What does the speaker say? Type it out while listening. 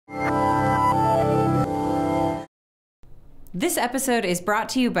This episode is brought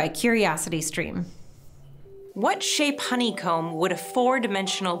to you by CuriosityStream. What shape honeycomb would a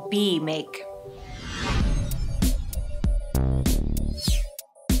four-dimensional bee make?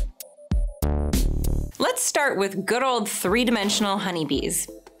 Let's start with good old three-dimensional honeybees.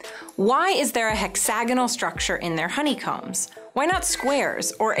 Why is there a hexagonal structure in their honeycombs? Why not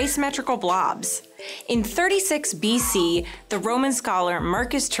squares or asymmetrical blobs? In 36 BC, the Roman scholar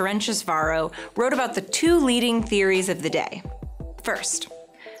Marcus Terentius Varro wrote about the two leading theories of the day. First,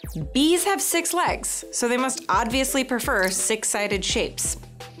 bees have 6 legs, so they must obviously prefer 6-sided shapes.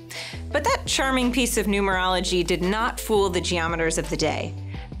 But that charming piece of numerology did not fool the geometers of the day.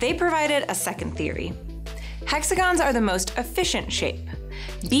 They provided a second theory. Hexagons are the most efficient shape.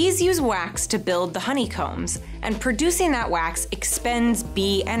 Bees use wax to build the honeycombs, and producing that wax expends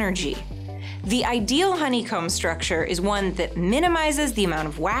bee energy. The ideal honeycomb structure is one that minimizes the amount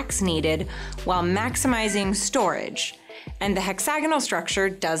of wax needed while maximizing storage, and the hexagonal structure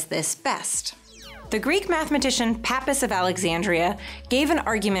does this best. The Greek mathematician Pappus of Alexandria gave an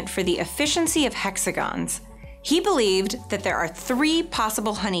argument for the efficiency of hexagons. He believed that there are 3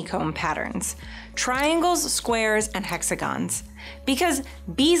 possible honeycomb patterns: triangles, squares, and hexagons, because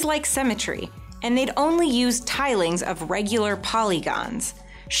bees like symmetry, and they'd only use tilings of regular polygons,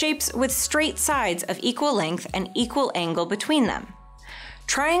 shapes with straight sides of equal length and equal angle between them.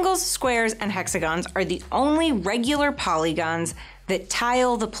 Triangles, squares, and hexagons are the only regular polygons that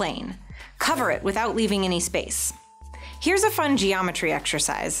tile the plane, cover it without leaving any space. Here's a fun geometry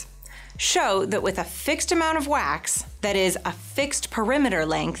exercise. Show that with a fixed amount of wax, that is, a fixed perimeter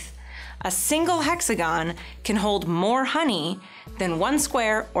length, a single hexagon can hold more honey than 1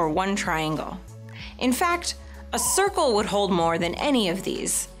 square or 1 triangle. In fact, a circle would hold more than any of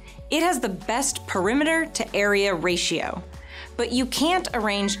these. It has the best perimeter to area ratio, but you can't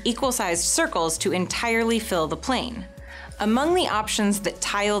arrange equal-sized circles to entirely fill the plane. Among the options that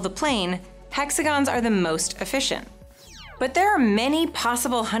tile the plane, hexagons are the most efficient. But there are many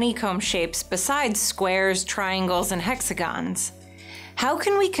possible honeycomb shapes besides squares, triangles, and hexagons. How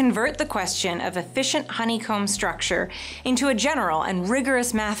can we convert the question of efficient honeycomb structure into a general and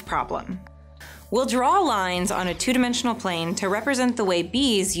rigorous math problem? We'll draw lines on a 2-dimensional plane to represent the way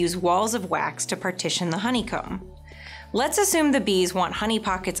bees use walls of wax to partition the honeycomb. Let's assume the bees want honey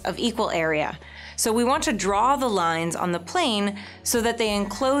pockets of equal area, so we want to draw the lines on the plane so that they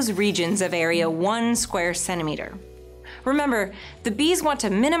enclose regions of area 1 square centimeter. Remember, the bees want to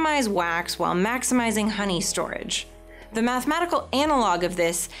minimize wax while maximizing honey storage. The mathematical analog of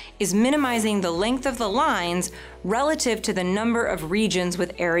this is minimizing the length of the lines relative to the number of regions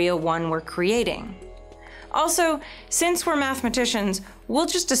with area 1 we're creating. Also, since we're mathematicians, we'll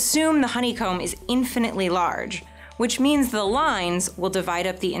just assume the honeycomb is infinitely large, which means the lines will divide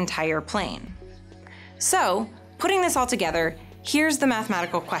up the entire plane. So, putting this all together, here's the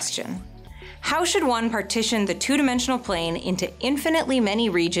mathematical question. How should one partition the 2-dimensional plane into infinitely many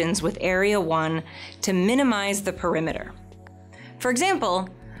regions with area 1 to minimize the perimeter? For example,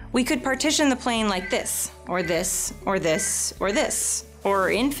 we could partition the plane like this, or this, or this, or this, or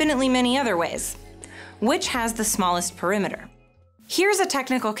infinitely many other ways. Which has the smallest perimeter? Here's a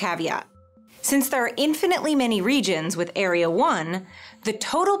technical caveat. Since there are infinitely many regions with area 1, the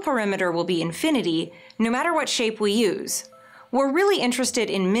total perimeter will be infinity no matter what shape we use. We're really interested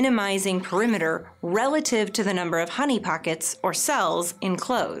in minimizing perimeter relative to the number of honey pockets, or cells,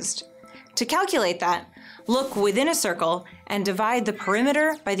 enclosed. To calculate that, look within a circle and divide the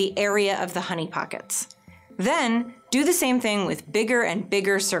perimeter by the area of the honey pockets. Then, do the same thing with bigger and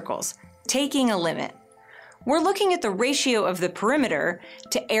bigger circles, taking a limit. We're looking at the ratio of the perimeter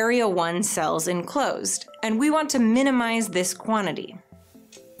to area 1 cells enclosed, and we want to minimize this quantity.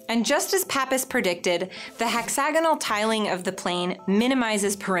 And just as Pappus predicted, the hexagonal tiling of the plane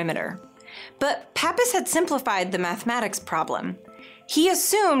minimizes perimeter. But Pappus had simplified the mathematics problem. He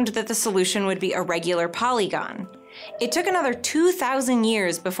assumed that the solution would be a regular polygon. It took another 2,000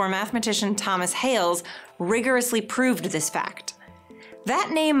 years before mathematician Thomas Hales rigorously proved this fact.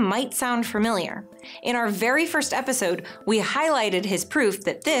 That name might sound familiar. In our very first episode, we highlighted his proof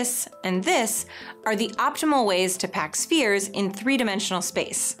that this and this are the optimal ways to pack spheres in 3-dimensional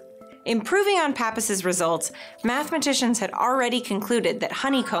space. Improving on Pappus's results, mathematicians had already concluded that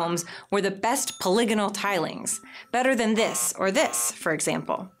honeycombs were the best polygonal tilings, better than this or this, for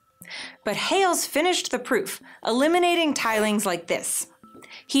example. But Hales finished the proof, eliminating tilings like this.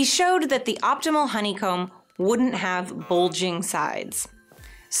 He showed that the optimal honeycomb wouldn't have bulging sides.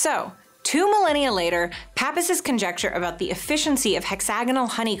 So, 2 millennia later, Pappus's conjecture about the efficiency of hexagonal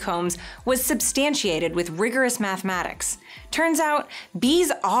honeycombs was substantiated with rigorous mathematics. Turns out,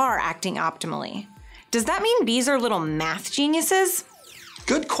 bees are acting optimally. Does that mean bees are little math geniuses?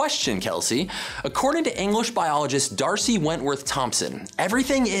 Good question, Kelsey. According to English biologist Darcy Wentworth Thompson,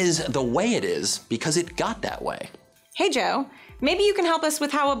 everything is the way it is because it got that way. Hey Joe, maybe you can help us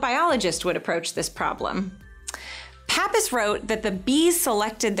with how a biologist would approach this problem. Pappas wrote that the bees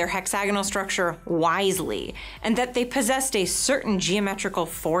selected their hexagonal structure wisely and that they possessed a certain geometrical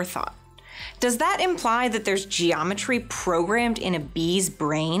forethought. Does that imply that there's geometry programmed in a bee's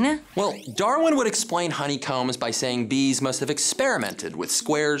brain? Well, Darwin would explain honeycombs by saying bees must have experimented with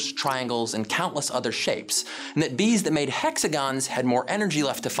squares, triangles, and countless other shapes, and that bees that made hexagons had more energy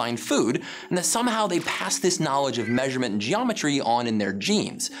left to find food, and that somehow they passed this knowledge of measurement and geometry on in their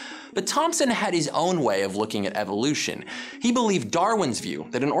genes. But Thompson had his own way of looking at evolution. He believed Darwin's view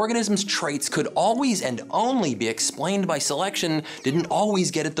that an organism's traits could always and only be explained by selection didn't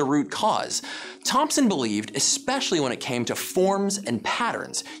always get at the root cause. Thompson believed, especially when it came to forms and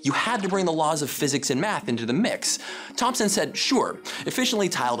patterns, you had to bring the laws of physics and math into the mix. Thompson said, sure, efficiently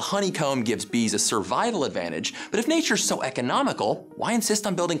tiled honeycomb gives bees a survival advantage, but if nature's so economical, why insist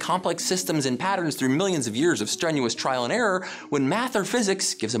on building complex systems and patterns through millions of years of strenuous trial and error when math or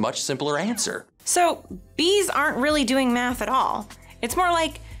physics gives a much simpler answer? So bees aren't really doing math at all. It's more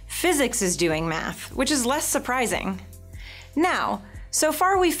like physics is doing math, which is less surprising. Now, so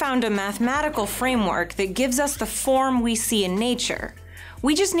far we've found a mathematical framework that gives us the form we see in nature.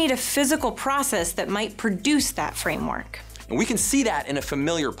 We just need a physical process that might produce that framework. And we can see that in a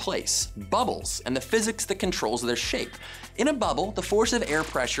familiar place, bubbles and the physics that controls their shape. In a bubble, the force of air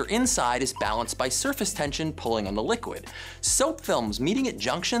pressure inside is balanced by surface tension pulling on the liquid. Soap films meeting at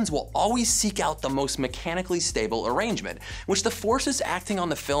junctions will always seek out the most mechanically stable arrangement, in which the forces acting on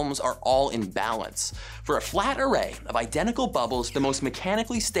the films are all in balance. For a flat array of identical bubbles, the most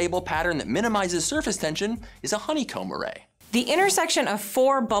mechanically stable pattern that minimizes surface tension is a honeycomb array. The intersection of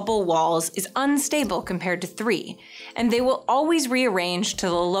 4 bubble walls is unstable compared to 3, and they will always rearrange to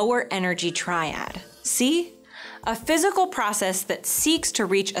the lower energy triad. See? A physical process that seeks to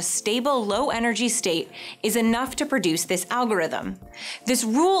reach a stable low energy state is enough to produce this algorithm. This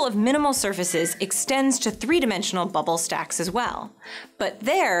rule of minimal surfaces extends to 3-dimensional bubble stacks as well. But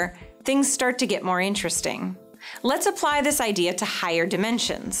there, things start to get more interesting. Let's apply this idea to higher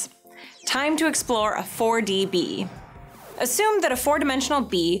dimensions. Time to explore a 4D bee. Assume that a 4-dimensional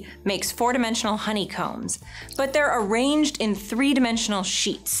bee makes 4-dimensional honeycombs, but they're arranged in 3-dimensional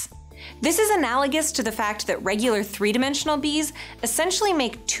sheets. This is analogous to the fact that regular 3-dimensional bees essentially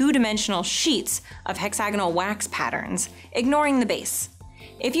make 2-dimensional sheets of hexagonal wax patterns, ignoring the base.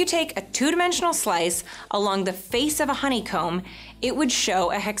 If you take a 2-dimensional slice along the face of a honeycomb, it would show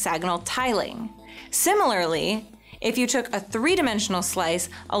a hexagonal tiling. Similarly, if you took a 3-dimensional slice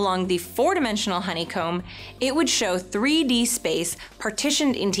along the 4-dimensional honeycomb, it would show 3D space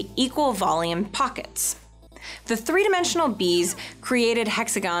partitioned into equal volume pockets. The 3-dimensional bees created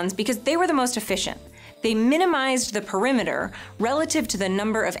hexagons because they were the most efficient. They minimized the perimeter relative to the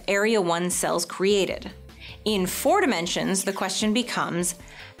number of Area 1 cells created. In 4 dimensions, the question becomes,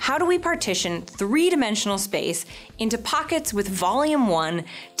 how do we partition 3-dimensional space into pockets with volume 1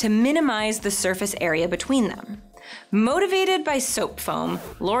 to minimize the surface area between them? Motivated by soap foam,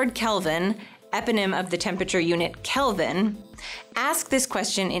 Lord Kelvin, eponym of the temperature unit Kelvin, asked this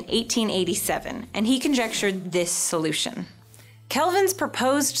question in 1887, and he conjectured this solution. Kelvin's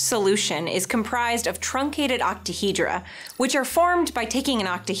proposed solution is comprised of truncated octahedra, which are formed by taking an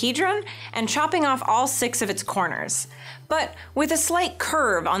octahedron and chopping off all 6 of its corners, but with a slight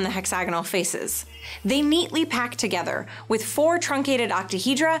curve on the hexagonal faces. They neatly pack together, with 4 truncated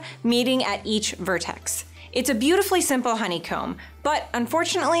octahedra meeting at each vertex. It's a beautifully simple honeycomb, but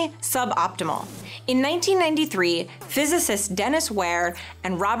unfortunately suboptimal. In 1993, physicists Dennis Ware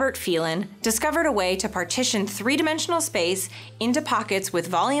and Robert Phelan discovered a way to partition 3-dimensional space into pockets with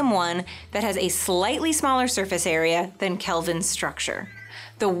volume 1 that has a slightly smaller surface area than Kelvin's structure.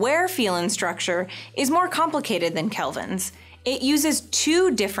 The Ware-Phelan structure is more complicated than Kelvin's. It uses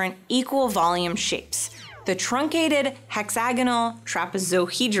 2 different equal volume shapes: the truncated hexagonal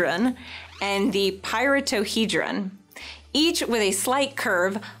trapezohedron and the pyritohedron, each with a slight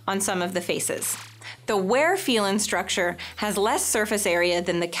curve on some of the faces. The Ware-Phelan structure has less surface area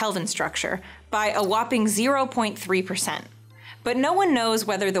than the Kelvin structure by a whopping 0.3%. But no one knows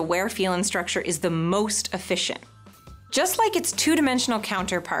whether the Ware-Phelan structure is the most efficient. Just like its 2-dimensional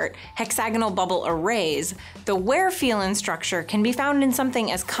counterpart, hexagonal bubble arrays, the Ware-Phelan structure can be found in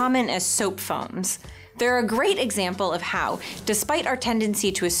something as common as soap foams. They're a great example of how, despite our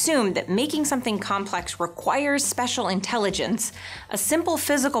tendency to assume that making something complex requires special intelligence, a simple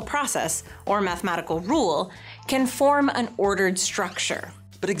physical process, or mathematical rule, can form an ordered structure.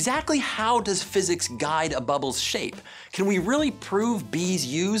 But exactly how does physics guide a bubble's shape? Can we really prove bees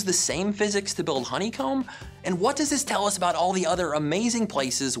use the same physics to build honeycomb? And what does this tell us about all the other amazing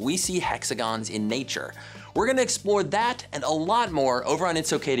places we see hexagons in nature? We're gonna explore that and a lot more over on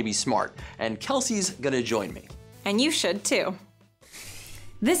It's Okay to Be Smart, and Kelsey's gonna join me. And you should too.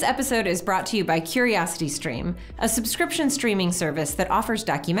 This episode is brought to you by CuriosityStream, a subscription streaming service that offers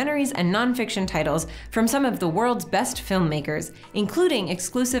documentaries and nonfiction titles from some of the world's best filmmakers, including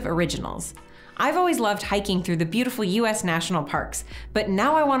exclusive originals. I've always loved hiking through the beautiful US national parks, but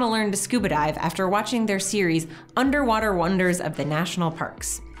now I want to learn to scuba dive after watching their series, Underwater Wonders of the National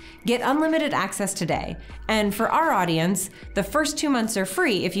Parks. Get unlimited access today, and for our audience, the first 2 months are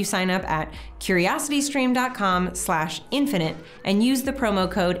free if you sign up at curiositystream.com/infinite and use the promo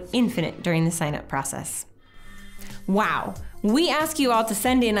code INFINITE during the sign-up process. Wow, we asked you all to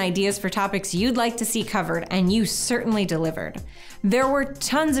send in ideas for topics you'd like to see covered, and you certainly delivered. There were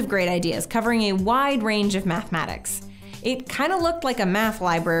tons of great ideas covering a wide range of mathematics. It kind of looked like a math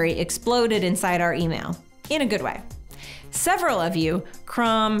library exploded inside our email, in a good way. Several of you,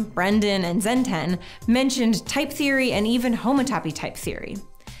 Crom, Brendan, and Zenten, mentioned type theory and even homotopy type theory.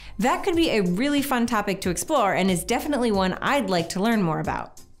 That could be a really fun topic to explore and is definitely one I'd like to learn more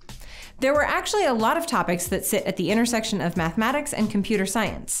about. There were actually a lot of topics that sit at the intersection of mathematics and computer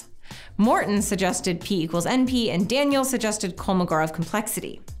science. Morton suggested P equals NP, and Daniel suggested Kolmogorov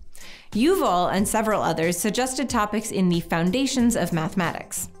complexity. Yuval and several others suggested topics in the foundations of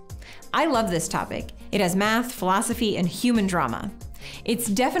mathematics. I love this topic. It has math, philosophy, and human drama. It's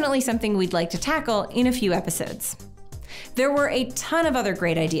definitely something we'd like to tackle in a few episodes. There were a ton of other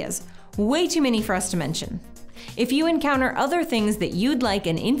great ideas, way too many for us to mention. If you encounter other things that you'd like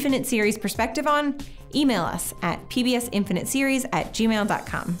an Infinite Series perspective on, email us at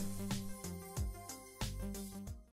pbsinfiniteseries@gmail.com.